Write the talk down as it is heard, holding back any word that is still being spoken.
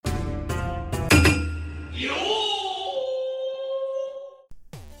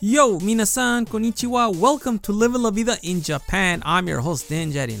Yo, minasan, konnichiwa. Welcome to Living La Vida in Japan. I'm your host,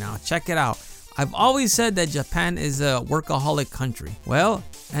 Dan Jetty. Now, check it out. I've always said that Japan is a workaholic country. Well,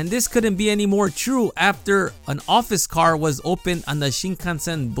 and this couldn't be any more true after an office car was opened on the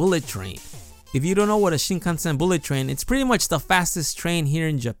Shinkansen bullet train. If you don't know what a Shinkansen bullet train, it's pretty much the fastest train here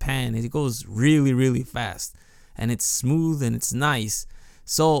in Japan. It goes really, really fast. And it's smooth and it's nice.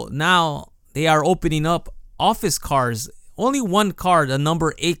 So now they are opening up office cars. Only one car, the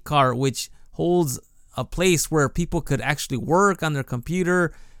number 8 car, which holds a place where people could actually work on their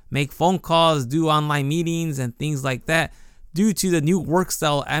computer, make phone calls, do online meetings, and things like that due to the new work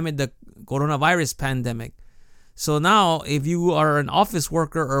style amid the coronavirus pandemic. So now, if you are an office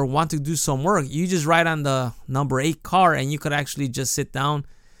worker or want to do some work, you just ride on the number 8 car and you could actually just sit down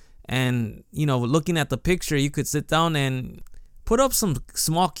and, looking at the picture, you could sit down and put up some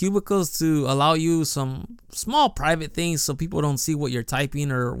small cubicles to allow you some small private things so people don't see what you're typing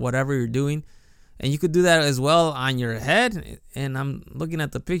or whatever you're doing. And you could do that as well on your head. And I'm looking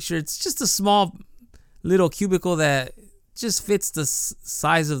at the picture. It's just a small little cubicle that just fits the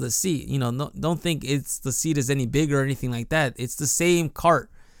size of the seat. Don't think the seat is any bigger or anything like that. It's the same cart.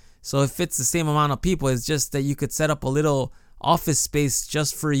 So it fits the same amount of people. It's just that you could set up a little office space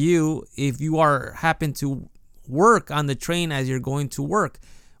just for you if you happen to work on the train as you're going to work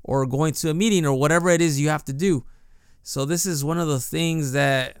or going to a meeting or whatever it is you have to do. So this is one of the things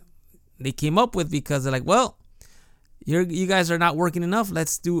that they came up with because they're like, well, you guys are not working enough.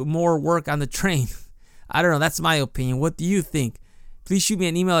 Let's do more work on the train. I don't know. That's my opinion. What do you think? Please shoot me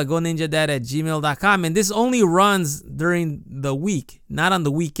an email at goninjadad@gmail.com. And this only runs during the week, not on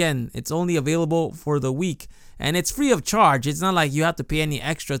the weekend. It's only available for the week. And it's free of charge. It's not like you have to pay any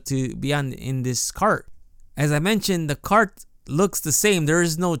extra to be in this cart. As I mentioned, the cart looks the same. There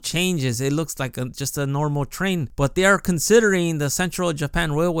is no changes. It looks like just a normal train. But they are considering, the Central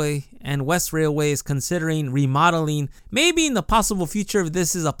Japan Railway and West Railway is considering remodeling. Maybe in the possible future if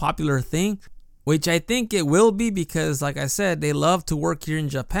this is a popular thing. Which I think it will be because, like I said, they love to work here in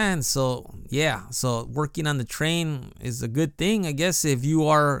Japan. So, yeah. So, working on the train is a good thing, I guess, if you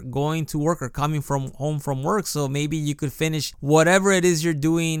are going to work or coming home from work. So, maybe you could finish whatever it is you're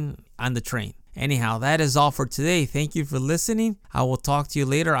doing on the train. Anyhow, that is all for today. Thank you for listening. I will talk to you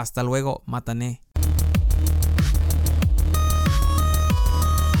later. Hasta luego. Matane.